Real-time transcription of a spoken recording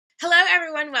Hello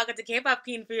everyone, welcome to K-Pop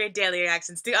Queen for your daily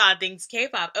reactions to all things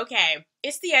K-pop. Okay,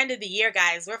 it's the end of the year,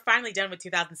 guys. We're finally done with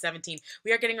 2017.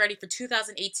 We are getting ready for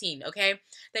 2018, okay?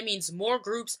 That means more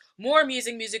groups, more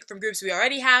music from groups we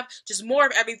already have, just more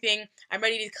of everything. I'm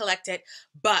ready to collect it.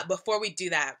 But before we do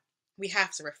that, we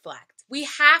have to reflect. We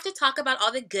have to talk about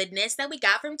all the goodness that we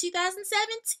got from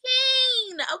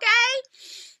 2017, okay?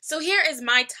 So here is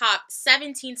my top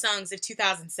 17 songs of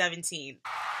 2017.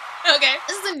 Okay,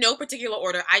 this is in no particular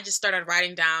order. I just started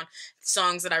writing down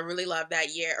songs that I really loved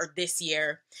that year or this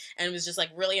year and was just like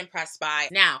really impressed by.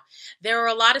 Now, there are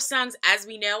a lot of songs, as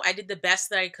we know. I did the best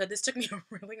that I could. This took me a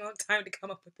really long time to come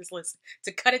up with this list.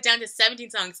 To cut it down to 17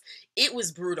 songs, it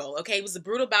was brutal, okay? It was a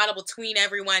brutal battle between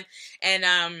everyone.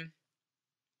 And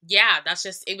yeah, that's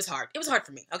just, it was hard. It was hard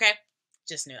for me, okay?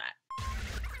 Just knew that.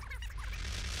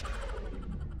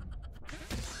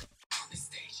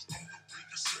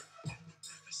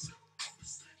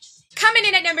 Coming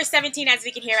in at number 17, as we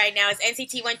can hear right now, is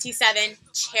NCT 127,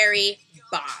 Cherry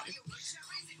Bomb.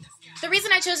 The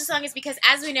reason I chose the song is because,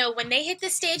 as we know, when they hit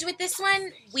the stage with this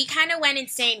one, we kind of went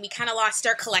insane. We kind of lost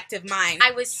our collective mind.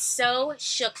 I was so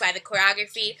shook by the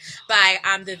choreography, by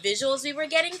the visuals we were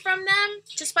getting from them,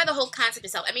 just by the whole concept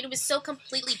itself. I mean, it was so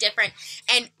completely different.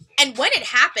 And when it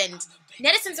happened,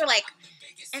 netizens were like,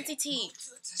 NCT,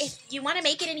 if you want to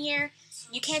make it in here,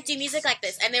 you can't do music like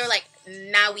this. And they were like,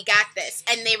 nah, we got this.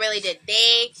 And they really did.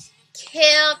 They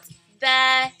killed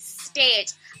the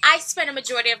stage. I spent a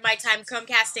majority of my time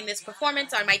Chromecasting this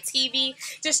performance on my TV,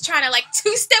 just trying to like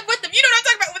two-step with them. You know what I'm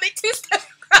talking about? When they two-step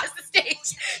across the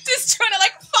stage, just trying to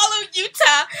like follow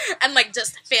Utah and like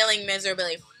just failing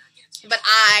miserably. But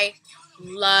I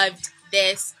loved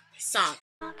this song.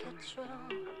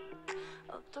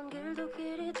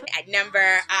 At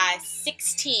number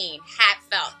 16,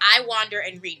 Hatfelt, I Wander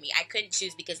and Read Me. I couldn't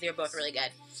choose because they were both really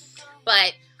good.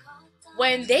 But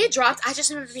when they dropped, I just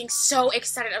remember being so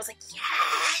excited. I was like,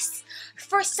 yes!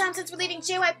 First time since we're leaving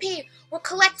JYP. We're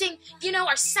collecting, you know,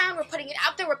 our sound. We're putting it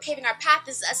out there. We're paving our path.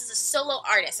 This is us as a solo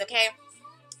artist, okay?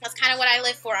 That's kind of what I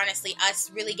live for, honestly. Us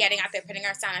really getting out there, putting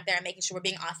our sound out there, and making sure we're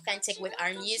being authentic with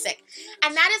our music.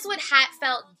 And that is what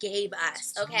Hatfelt gave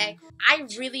us, okay? I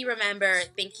really remember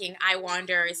thinking, I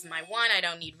Wander is my one. I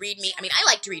don't need Read Me. I mean, I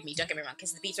liked Read Me, don't get me wrong,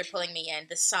 because the beats were pulling me in.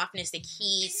 The softness, the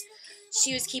keys.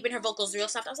 She was keeping her vocals real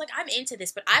soft. I was like, I'm into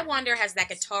this. But I Wander has that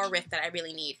guitar riff that I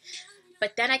really need.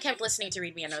 But then I kept listening to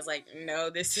Read Me, and I was like, no,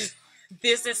 this is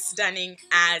stunning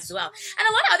as well. And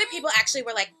a lot of other people actually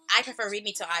were like, I prefer Read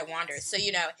Me to I Wander. So,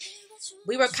 you know,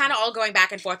 we were kind of all going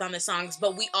back and forth on the songs,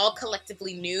 but we all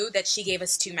collectively knew that she gave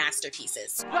us two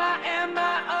masterpieces. Why am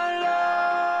I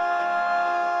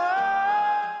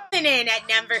alone? And in at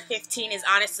number 15 is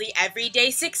honestly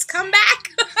Everyday 6 Comeback.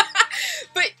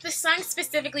 But the songs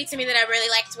specifically to me that I really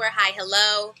liked were Hi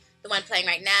Hello, the one playing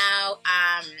right now,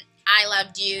 I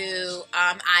Loved You,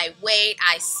 I Wait,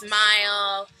 I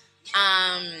Smile,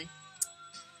 I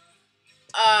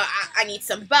Need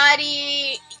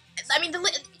Somebody. I mean,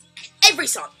 every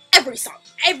song,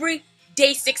 every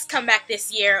Day 6 Comeback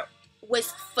this year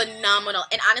was phenomenal.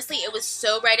 And honestly, it was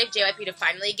so right of JYP to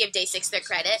finally give Day 6 their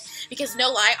credit, because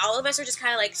no lie, all of us are just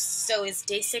kind of like, so is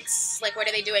Day 6, like, what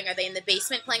are they doing? Are they in the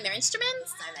basement playing their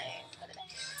instruments? Are they, what's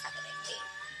happening?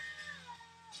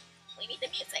 We need the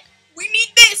music. We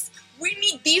need this. We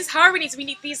need these harmonies. We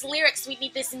need these lyrics. We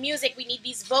need this music. We need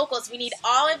these vocals. We need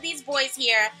all of these boys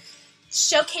here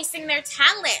showcasing their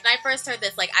talent. And I first heard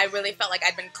this, like, I really felt like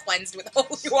I'd been cleansed with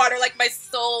holy water. Like, my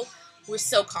soul was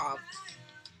so calm.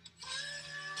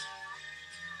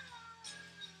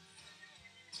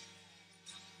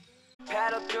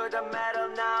 Pedal to the metal,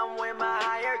 now I'm with my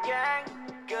higher gang.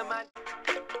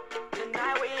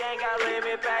 Tonight we ain't got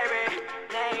limit, baby.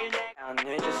 I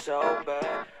need you so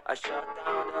bad. I shut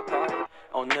down the party.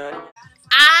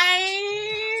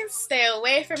 I stay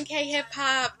away from K-hip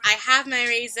hop. I have my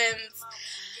reasons.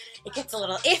 It gets a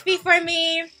little iffy for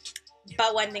me.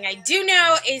 But one thing I do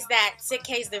know is that Sick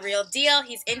is the real deal.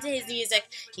 He's into his music.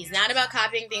 He's not about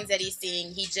copying things that he's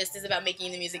seeing. He just is about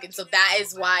making the music. And so that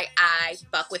is why I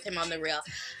fuck with him on the real.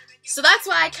 So that's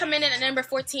why I come in at number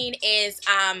 14 is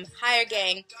Higher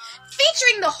Gang,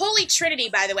 featuring the Holy Trinity,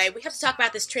 by the way. We have to talk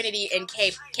about this Trinity in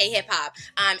K-hip hop.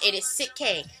 It is Sick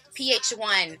K,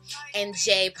 PH1, and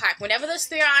J Park. Whenever those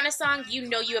three are on a song, you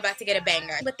know you're about to get a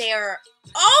banger. But they are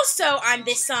also on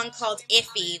this song called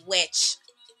Iffy, which...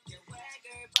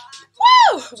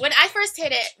 woo! When I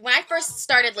first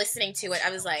started listening to it, I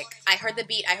was like, I heard the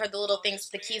beat, I heard the little things,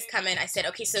 the keys come in. I said,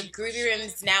 okay, so Groovy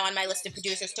Room's now on my list of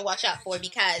producers to watch out for,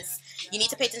 because you need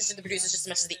to pay attention to the producers just as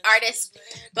much as the artist.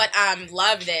 But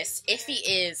love this. Iffy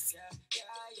is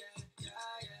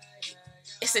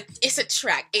it's a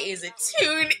track. It is a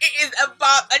tune. It is a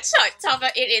bop, a chop.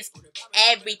 It is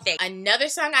everything. Another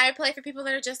song I would play for people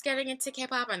that are just getting into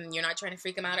K-pop and you're not trying to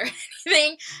freak them out or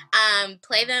anything.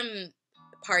 Play them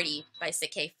 "Party" by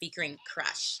Sick featuring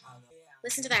Crush.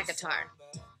 Listen to that guitar.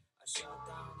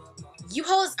 You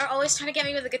hoes are always trying to get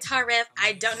me with a guitar riff.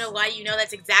 I don't know why. You know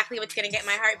that's exactly what's gonna get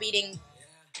my heart beating,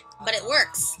 but it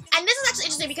works. And this is actually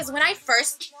interesting because when I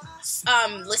first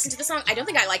listened to the song, I don't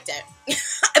think I liked it.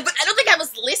 But I don't think I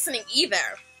was listening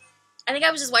either. I think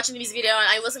I was just watching the music video and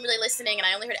I wasn't really listening and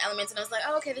I only heard elements and I was like,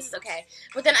 oh, okay, this is okay.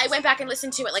 But then I went back and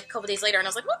listened to it like a couple days later and I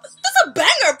was like, what? This is a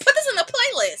banger! Put this in the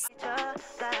playlist!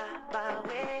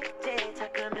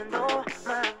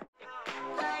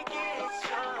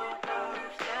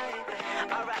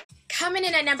 Coming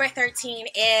in at number 13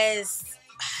 is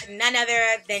none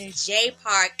other than Jay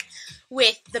Park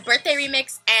with the birthday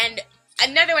remix and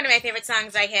another one of my favorite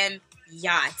songs by him,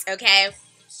 Yacht, okay?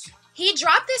 He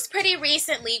dropped this pretty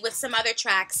recently with some other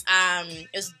tracks. It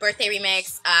was birthday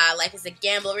remix, Life is a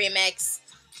Gamble remix,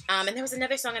 and there was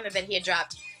another song on there that he had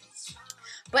dropped.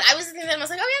 But I was listening to them and I was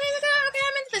like, okay,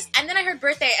 I'm into this. And then I heard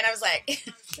birthday and I was like,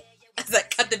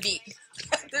 cut the beat.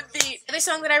 The beat. The other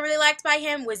song that I really liked by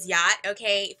him was Yacht,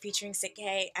 okay, featuring Sick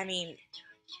K. I mean,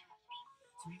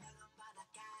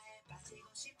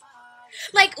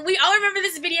 like, we all remember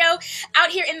this video out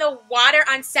here in the water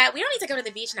on set. We don't need to go to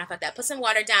the beach now, fuck that. Put some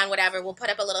water down, whatever. We'll put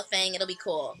up a little thing. It'll be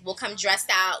cool. We'll come dressed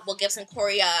out. We'll give some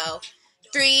choreo.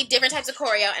 3 different types of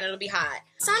choreo, and it'll be hot.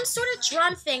 Some sort of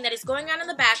drum thing that is going on in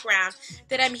the background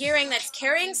that I'm hearing that's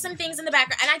carrying some things in the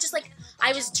background, and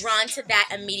I was drawn to that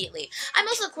immediately. I'm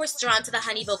also, of course, drawn to the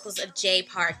honey vocals of Jay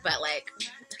Park, but, like,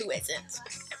 who isn't?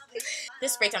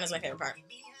 This breakdown is my favorite part.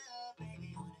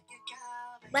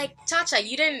 Like, Cha-Cha,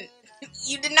 you did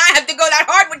not have to go that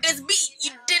hard with this beat.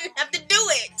 You didn't have to do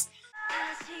it.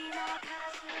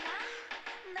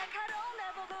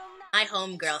 My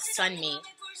homegirl, Sunmi,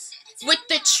 with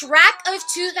the track of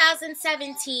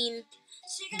 2017,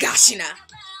 Gashina.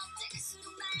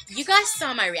 You guys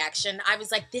saw my reaction. I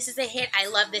was like, this is a hit. I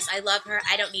love this. I love her.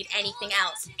 I don't need anything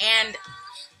else. And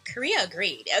Korea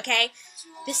agreed, okay?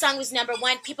 This song was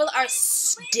 #1. People are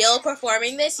still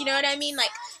performing this, you know what I mean? Like,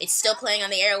 it's still playing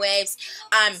on the airwaves.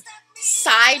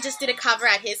 Psy just did a cover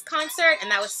at his concert,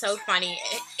 and that was so funny.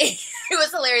 It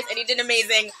was hilarious, and he did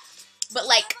amazing. But,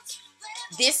 like,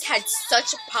 this had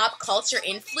such pop culture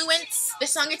influence. The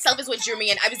song itself is what drew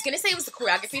me in. I was going to say it was the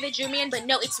choreography that drew me in, but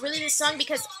no, it's really this song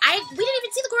because we didn't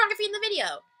even see the choreography in the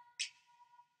video.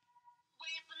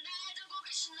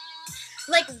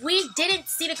 Like, we didn't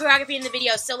see the choreography in the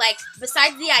video, so, like,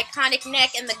 besides the iconic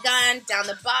neck and the gun, down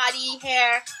the body,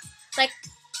 hair, like,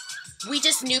 we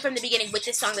just knew from the beginning with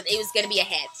this song that it was going to be a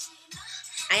hit.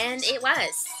 And it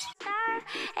was.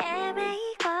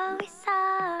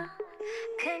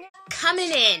 Coming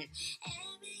in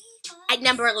at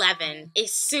number 11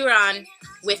 is Suran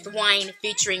with Wine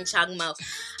featuring Changmo.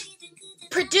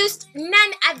 Produced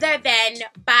none other than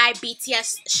by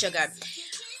BTS Sugar.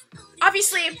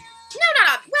 Obviously,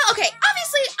 well, okay,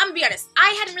 obviously, I'm gonna be honest.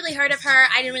 I hadn't really heard of her.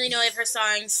 I didn't really know of her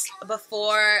songs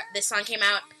before this song came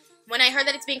out. When I heard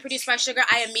that it's being produced by Sugar,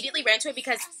 I immediately ran to it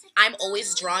because I'm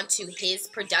always drawn to his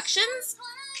productions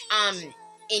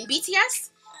in BTS.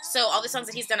 So all the songs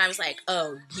that he's done, I was like,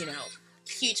 oh, you know,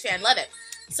 huge fan, love it.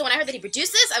 So when I heard that he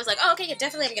produced this, I was like, oh, okay, yeah,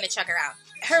 definitely I'm going to check her out.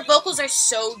 Her vocals are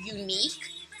so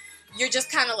unique. You're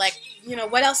just kind of like, you know,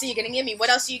 what else are you going to give me? What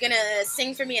else are you going to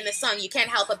sing for me in this song? You can't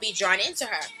help but be drawn into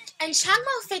her. And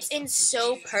Changmo fits in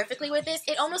so perfectly with this.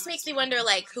 It almost makes me wonder,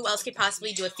 like, who else could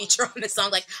possibly do a feature on this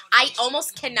song? Like, I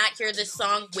almost cannot hear this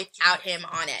song without him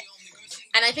on it.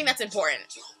 And I think that's important.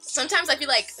 Sometimes I feel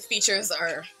like features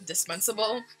are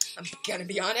dispensable. I'm gonna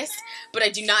be honest. But I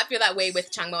do not feel that way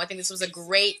with Changmo. I think this was a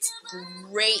great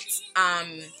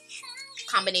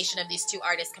combination of these two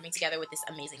artists coming together with this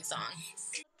amazing song.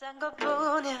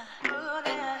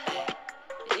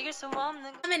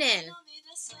 Coming in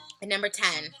at number 10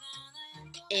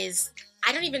 is,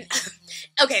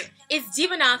 okay, is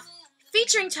Divanoff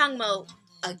featuring Changmo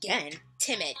again,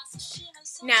 Timid.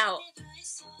 Now,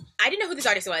 I didn't know who this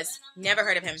artist was, never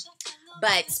heard of him,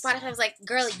 but Spotify was like,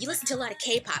 girl, you listen to a lot of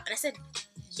K-pop, and I said,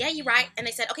 yeah, you're right, and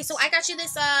they said, okay, so I got you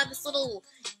this little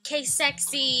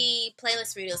K-sexy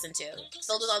playlist for you to listen to,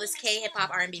 filled with all this K-hip-hop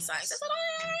R&B songs. I said,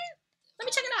 alright, let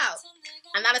me check it out,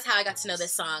 and that is how I got to know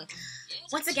this song.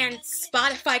 Once again,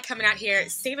 Spotify coming out here,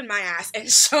 saving my ass, and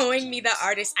showing me the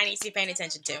artists I need to be paying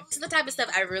attention to. This is the type of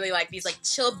stuff I really like, these, like,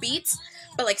 chill beats,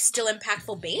 but, like, still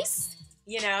impactful bass,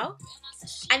 you know?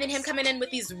 And then him coming in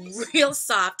with these real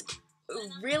soft,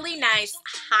 really nice,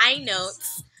 high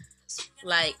notes.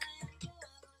 Like,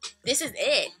 this is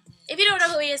it. If you don't know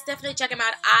who he is, definitely check him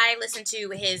out. I listened to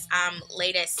his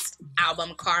latest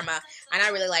album, Karma, and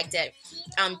I really liked it.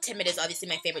 Timid is obviously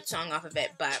my favorite song off of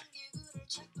it, but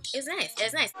it's nice.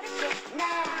 It's nice.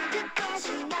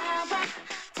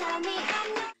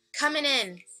 Coming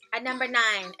in at number 9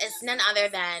 is none other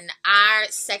than our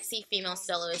sexy female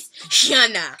soloist,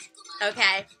 Hyuna.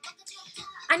 Okay?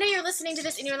 I know you're listening to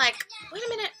this and you're like, wait a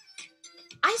minute.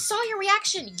 I saw your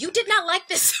reaction. You did not like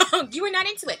this song. You were not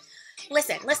into it.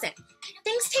 Listen.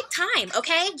 Things take time,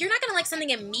 okay? You're not gonna like something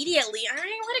immediately. All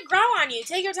right, let it grow on you.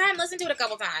 Take your time, listen to it a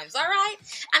couple times, all right?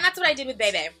 And that's what I did with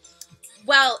Bebe.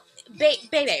 Well,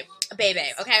 Bebe,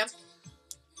 okay?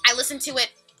 I listened to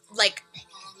it, like,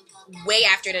 way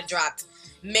after it dropped.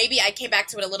 Maybe I came back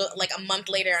to it a little, like, a month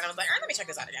later, and I was like, all right, let me check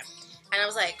this out again. And I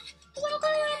was like, well, okay,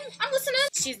 I'm listening.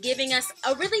 She's giving us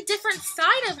a really different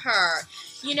side of her.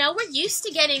 You know, we're used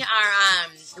to getting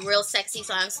our real sexy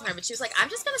songs from her, but she was like, I'm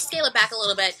just going to scale it back a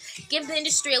little bit, give the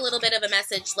industry a little bit of a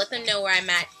message, let them know where I'm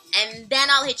at, and then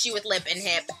I'll hit you with lip and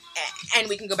hip, and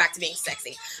we can go back to being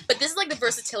sexy. But this is like the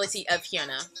versatility of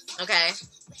Hyuna, okay?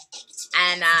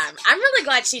 And I'm really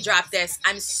glad she dropped this.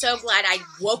 I'm so glad I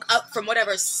woke up from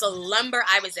whatever slumber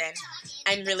I was in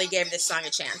and really gave this song a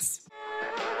chance.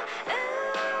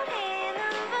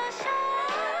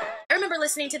 I remember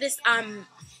listening to this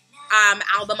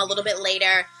album a little bit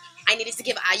later. I needed to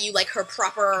give IU like her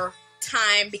proper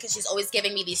time because she's always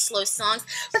giving me these slow songs,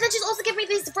 but then she's also giving me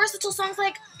these versatile songs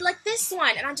like this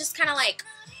one, and I'm just kind of like,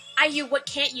 IU, what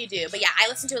can't you do? But yeah, I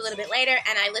listened to it a little bit later,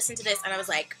 and I listened to this, and I was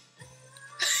like,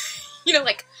 you know,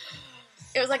 like,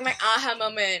 it was like my aha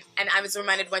moment, and I was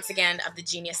reminded once again of the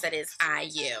genius that is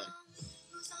IU.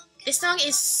 This song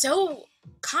is so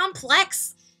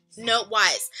complex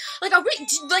note-wise. Like,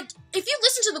 if you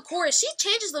listen to the chorus, she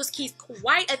changes those keys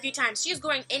quite a few times. She is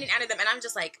going in and out of them, and I'm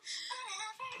just like,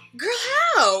 girl,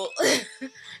 how? How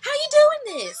you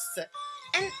doing this?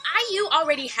 And IU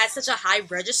already has such a high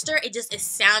register, it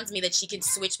astounds me that she can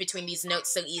switch between these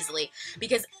notes so easily,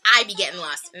 because I be getting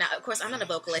lost. Now, of course, I'm not a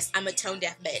vocalist, I'm a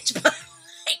tone-deaf bitch, but,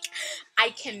 like,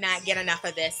 I cannot get enough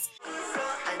of this.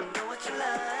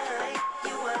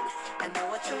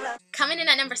 Coming in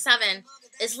at number 7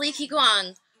 is Lee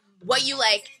Ki-kwang, What You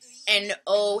Like, and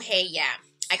Oh Hey Yeah.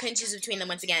 I couldn't choose between them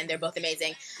once again. They're both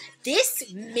amazing.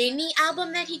 This mini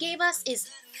album that he gave us is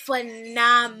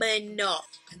phenomenal.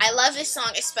 I love this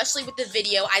song, especially with the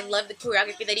video. I love the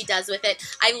choreography that he does with it.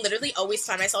 I literally always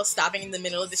find myself stopping in the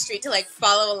middle of the street to like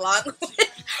follow along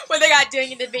with what they got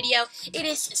doing in the video. It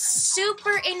is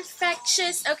super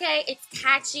infectious, okay? It's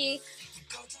catchy.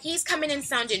 He's coming in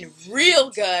sounding real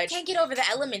good. Can't get over the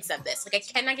elements of this. Like, I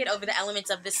cannot get over the elements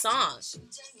of this song.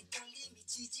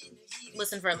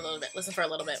 Listen for a little bit. Listen for a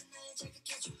little bit.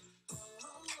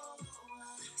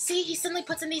 See, he suddenly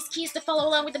puts in these keys to follow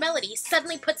along with the melody. He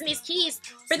suddenly puts in these keys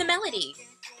for the melody.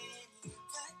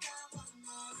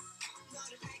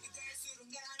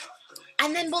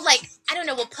 And then we'll, like, I don't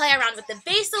know, we'll play around with the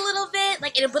bass a little bit.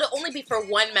 Like, but it'll only be for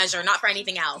one measure, not for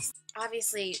anything else.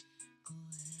 Obviously,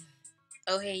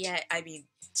 oh hey, yeah, I mean,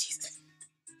 Jesus.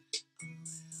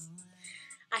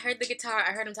 I heard the guitar,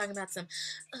 I heard him talking about some,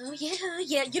 oh yeah,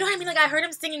 yeah, you know what I mean? Like, I heard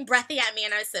him singing breathy at me,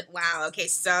 and I said, wow, okay,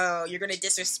 so you're gonna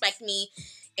disrespect me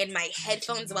in my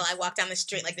headphones while I walk down the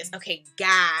street like this. Okay,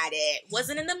 got it.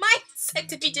 Wasn't in the mindset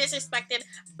to be disrespected,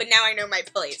 but now I know my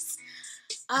place.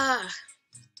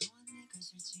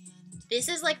 This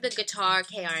is like the guitar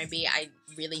K-R&B I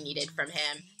really needed from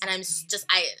him, and I'm just,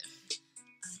 I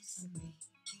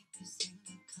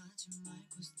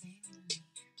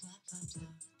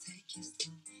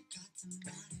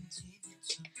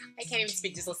can't even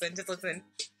speak, just listen, just listen.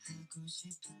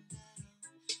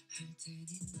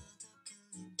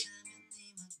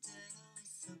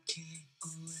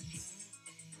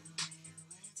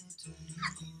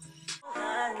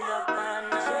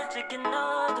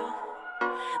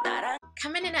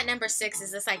 Coming in at number 6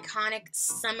 is this iconic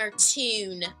summer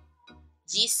tune,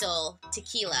 Jisoo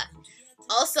Tequila.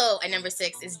 Also at number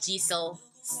 6 is Jisoo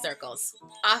Circles,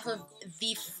 off of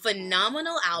the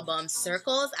phenomenal album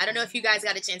Circles. I don't know if you guys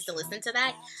got a chance to listen to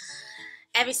that.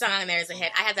 Every song on there is a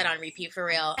hit. I have that on repeat for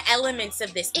real. Elements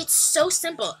of this, it's so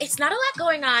simple. It's not a lot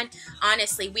going on,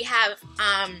 honestly. We have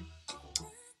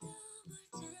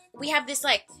this,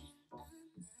 like,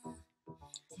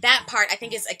 that part I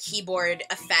think is a keyboard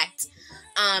effect.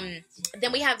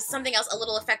 Then we have something else, a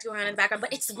little effect going on in the background,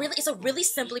 but it's a really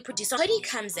simply produced song.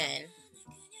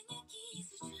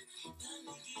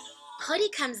 Hoodie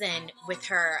comes in with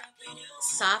her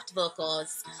soft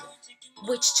vocals,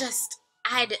 which just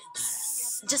add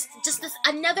just this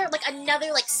another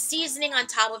like seasoning on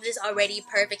top of this already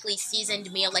perfectly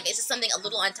seasoned meal. Like, it's just something a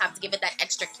little on top to give it that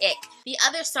extra kick. The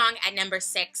other song at number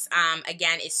 6,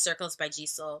 again, is Circles by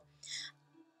Jisoo.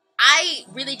 I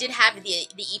really did have the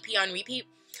EP on repeat,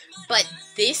 but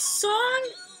this song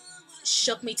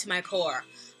shook me to my core.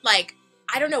 Like,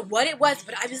 I don't know what it was,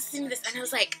 but I was listening to this and I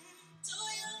was like,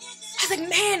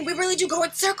 man, we really do go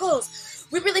in circles.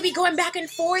 We really be going back and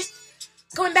forth,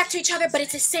 going back to each other, but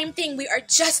it's the same thing. We are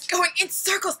just going in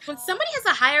circles. When somebody has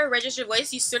a higher registered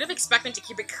voice, you sort of expect them to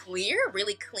keep it clear,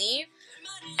 really clean.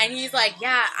 And he's like,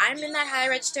 yeah, I'm in that high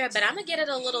register, but I'm going to get it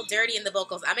a little dirty in the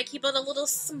vocals. I'm going to keep it a little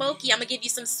smoky. I'm going to give you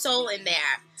some soul in there.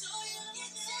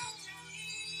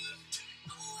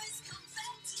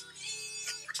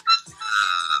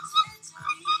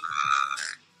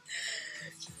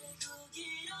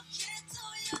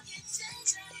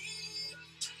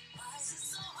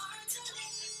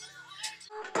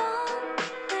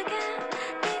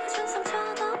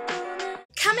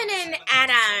 Coming in at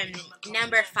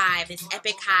number 5 is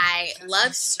Epic High,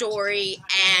 Love Story,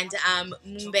 and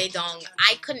Moonbae-dong.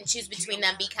 I couldn't choose between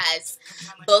them because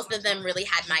both of them really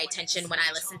had my attention when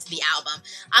I listened to the album.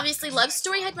 Obviously, Love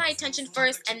Story had my attention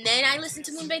first, and then I listened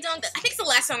to Moonbae-dong. I think it's the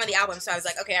last song on the album, so I was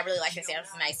like, okay, I really like this. Yeah, this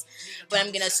is nice. But I'm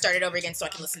going to start it over again so I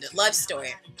can listen to Love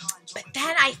Story. But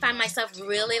then I found myself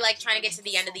really like trying to get to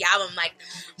the end of the album, like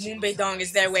Moonbae-dong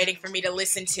is there waiting for me to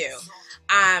listen to.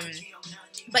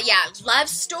 But yeah, Love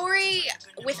Story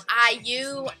with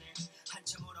IU,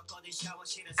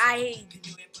 I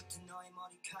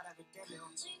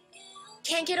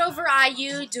can't get over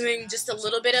IU doing just a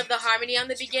little bit of the harmony on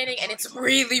the beginning, and it's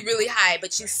really, really high,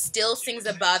 but she still sings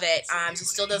above it. She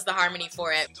still does the harmony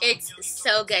for it. It's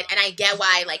so good, and I get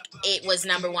why, like, it was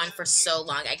number 1 for so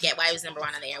long. I get why it was number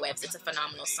 1 on the airwaves. It's a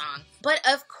phenomenal song. But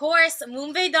of course,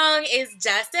 Moonbae-dong is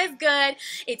just as good.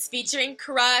 It's featuring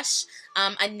Crush,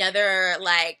 another,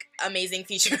 like, amazing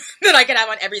feature that I could have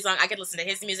on every song. I could listen to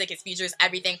his music, his features,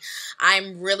 everything.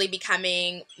 I'm really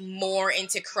becoming more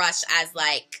into Crush as,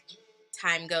 like,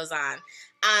 time goes on.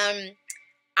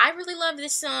 I really love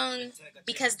this song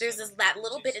because there's that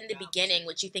little bit in the beginning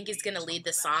which you think is going to lead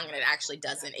the song, and it actually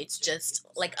doesn't. It's just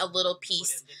like a little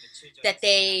piece that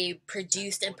they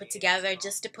produced and put together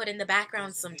just to put in the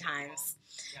background sometimes.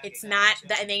 It's not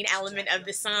the main element of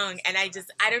the song, and I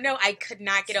don't know, I could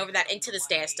not get over that, and to this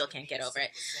day I still can't get over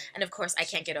it. And of course I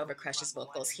can't get over Crush's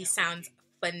vocals. He sounds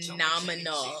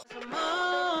phenomenal.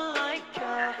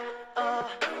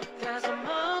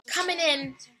 Coming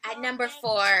in at number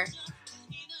 4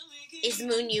 is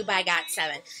Moon You by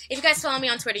GOT7. If you guys follow me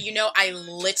on Twitter, you know I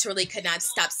literally could not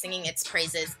stop singing its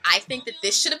praises. I think that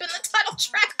this should have been the title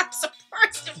track. I'm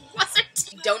surprised it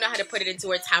wasn't. Don't know how to put it into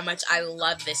words how much I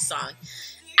love this song.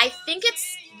 I think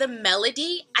it's the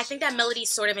melody. I think that melody is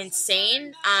sort of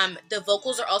insane. The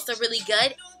vocals are also really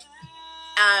good.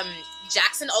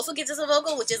 Jackson also gives us a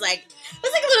vocal, which is like,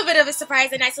 it's like a little bit of a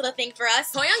surprise, a nice little thing for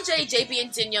us. Hoyoung-jae, JB,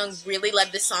 and Jin-young really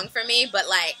led this song for me, but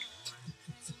like,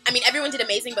 I mean, everyone did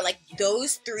amazing, but like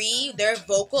those 3, their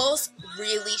vocals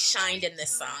really shined in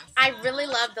this song. I really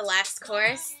love the last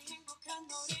chorus.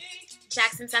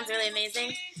 Jackson sounds really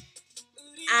amazing.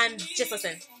 Just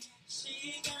listen.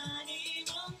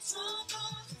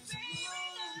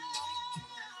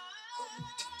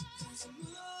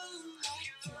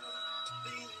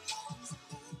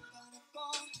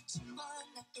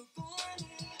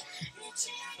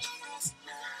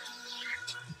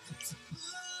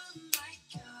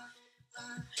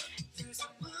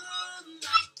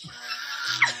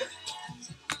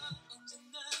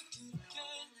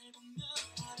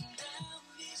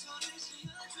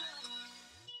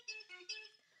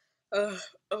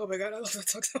 Oh my god, I love that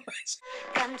song so much.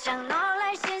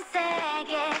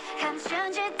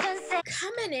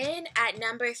 Coming in at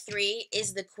number 3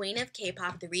 is the queen of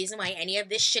K-pop, the reason why any of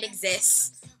this shit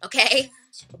exists, okay?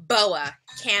 Boa,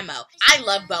 Camo. I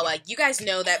love Boa. You guys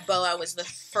know that Boa was the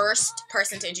first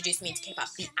person to introduce me to K-pop,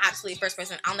 the absolute first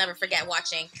person. I'll never forget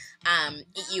watching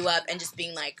Eat You Up and just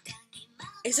being like,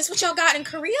 is this what y'all got in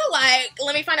Korea? Like,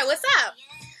 let me find out what's up.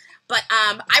 But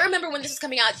I remember when this was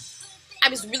coming out, I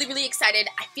was really, really excited.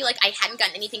 I feel like I hadn't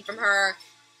gotten anything from her.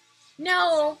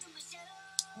 No,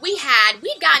 we'd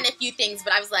gotten a few things,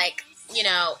 but I was like, you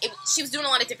know, she was doing a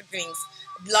lot of different things,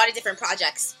 a lot of different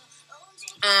projects.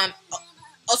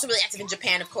 Also really active in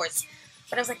Japan, of course.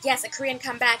 But I was like, yes, a Korean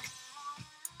comeback.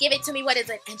 Give it to me, what is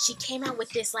it? And she came out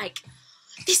with this, like,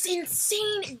 this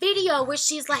insane video where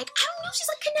she's like, I don't know, she's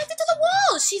like connected to the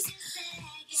wall. She's,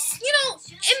 you know,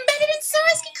 embedded in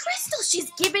Swarovski crystal.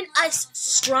 She's given us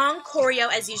strong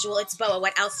choreo as usual. It's Boa.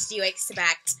 What else do you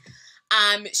expect?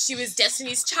 She was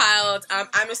Destiny's Child.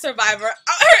 I'm a Survivor.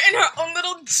 In her own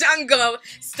little jungle,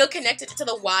 still connected to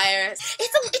the wires.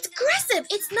 It's aggressive.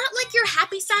 It's not like your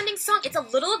happy sounding song. It's a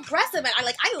little aggressive, and I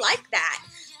like that.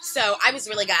 So I was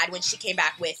really glad when she came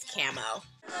back with Camo.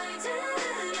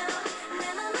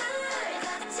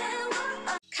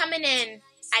 Coming in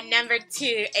at number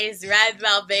 2 is Red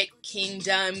Velvet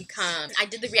Kingdom Come. I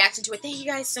did the reaction to it. Thank you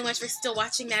guys so much for still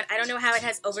watching that. I don't know how it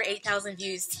has over 8,000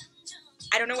 views.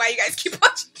 I don't know why you guys keep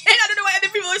watching it. I don't know why other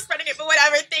people are spreading it, but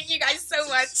whatever. Thank you guys so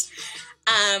much.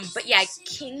 But yeah,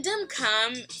 Kingdom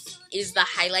Come is the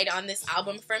highlight on this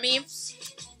album for me.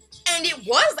 And it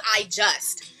was I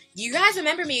Just. You guys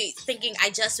remember me thinking I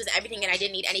Just was everything and I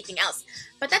didn't need anything else.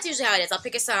 But that's usually how it is. I'll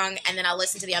pick a song and then I'll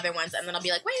listen to the other ones and then I'll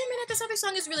be like, wait a minute, this other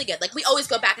song is really good. Like, we always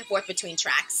go back and forth between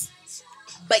tracks.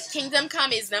 But Kingdom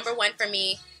Come is number 1 for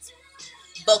me.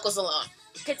 Vocals alone.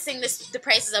 Could sing the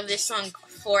praises of this song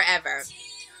forever.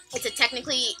 It's a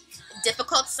technically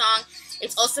difficult song.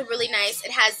 It's also really nice.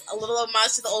 It has a little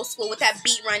homage to the old school with that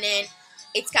beat run in.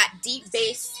 It's got deep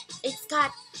bass. It's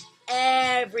got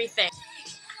everything.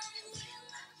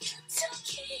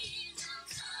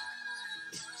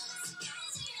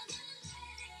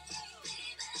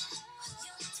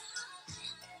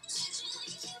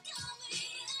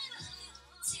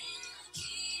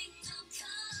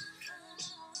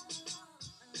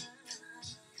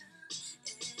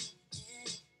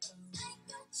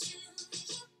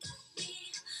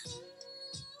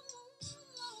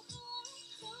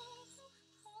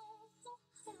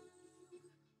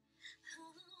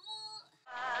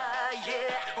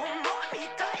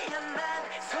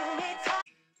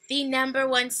 The number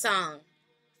 1 song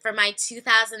for my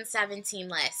 2017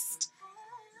 list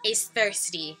is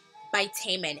Thirsty by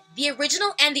Taemin. The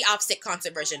original and the Offset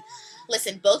concert version.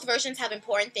 Listen, both versions have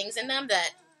important things in them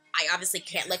that I obviously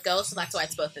can't let go, so that's why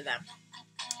it's both of them.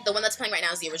 The one that's playing right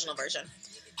now is the original version.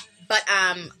 But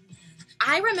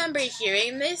I remember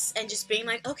hearing this and just being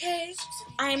like, okay,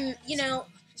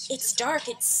 it's dark,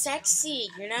 it's sexy,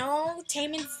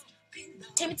 Taemin's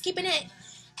keeping it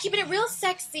real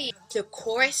sexy. The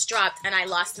chorus dropped and I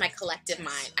lost my collective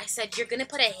mind. I said, you're gonna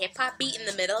put a hip-hop beat in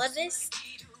the middle of this?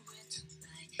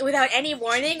 Without any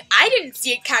warning? I didn't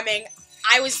see it coming.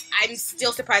 I'm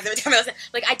still surprised every time I listen.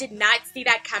 Like, I did not see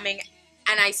that coming,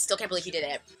 and I still can't believe he did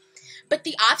it. But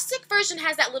the Offset version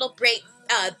has that little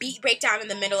beat breakdown in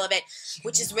the middle of it,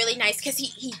 which is really nice, because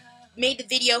he made the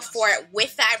video for it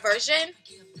with that version.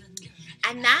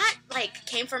 And that,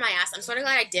 came from my ass. I'm sort of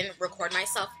glad I didn't record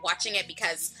myself watching it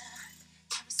because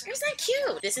it was not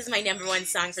cute. This is my number 1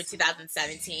 song for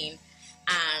 2017.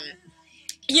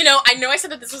 I know I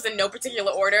said that this was in no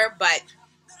particular order, but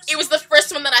it was the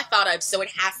first one that I thought of, so it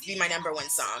has to be my number 1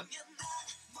 song.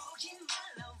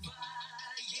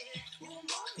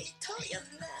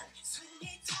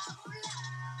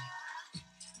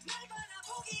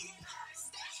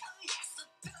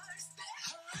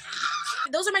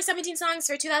 Those are my 17 songs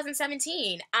for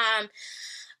 2017.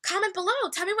 Comment below.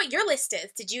 Tell me what your list is.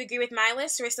 Did you agree with my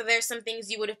list, or so there's some things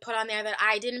you would have put on there that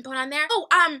I didn't put on there? Oh,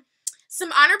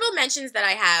 some honorable mentions that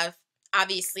I have,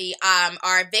 obviously,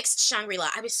 are VIXX Shangri-La.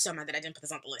 I was so mad that I didn't put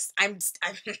this on the list. I'm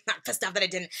not pissed off that I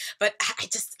didn't, but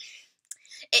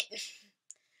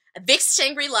VIXX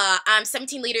Shangri-La,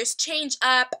 17 Liters, Change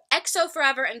Up, EXO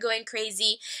Forever and Going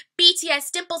Crazy,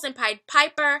 BTS, Dimples and Pied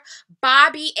Piper,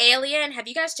 Bobby, Alien. Have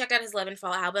you guys checked out his Love and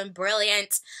Fall album?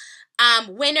 Brilliant.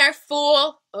 Winner,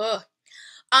 Fool,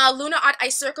 Luna Odd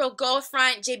Ice Circle, Gold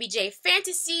Front, JBJ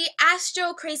Fantasy,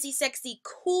 Astro, Crazy Sexy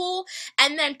Cool,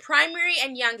 and then Primary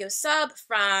and Young Sub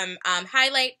from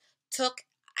Highlight, Took.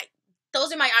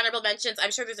 Those are my honorable mentions.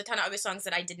 I'm sure there's a ton of other songs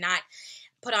that I did not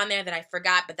put on there that I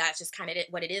forgot, but that's just kind of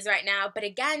what it is right now. But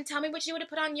again, tell me what you would have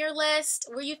put on your list.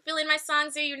 Were you feeling my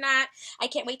songs or you not? I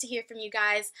can't wait to hear from you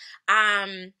guys.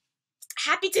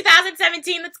 Happy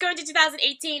 2017. Let's go into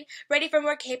 2018. Ready for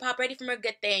more K-pop, ready for more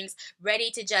good things, ready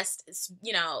to just,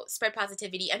 spread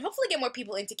positivity and hopefully get more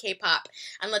people into K-pop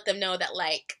and let them know that,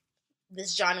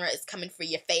 this genre is coming for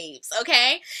your faves,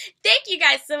 okay? Thank you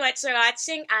guys so much for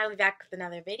watching. I'll be back with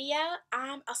another video.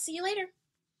 I'll see you later.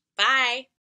 Bye.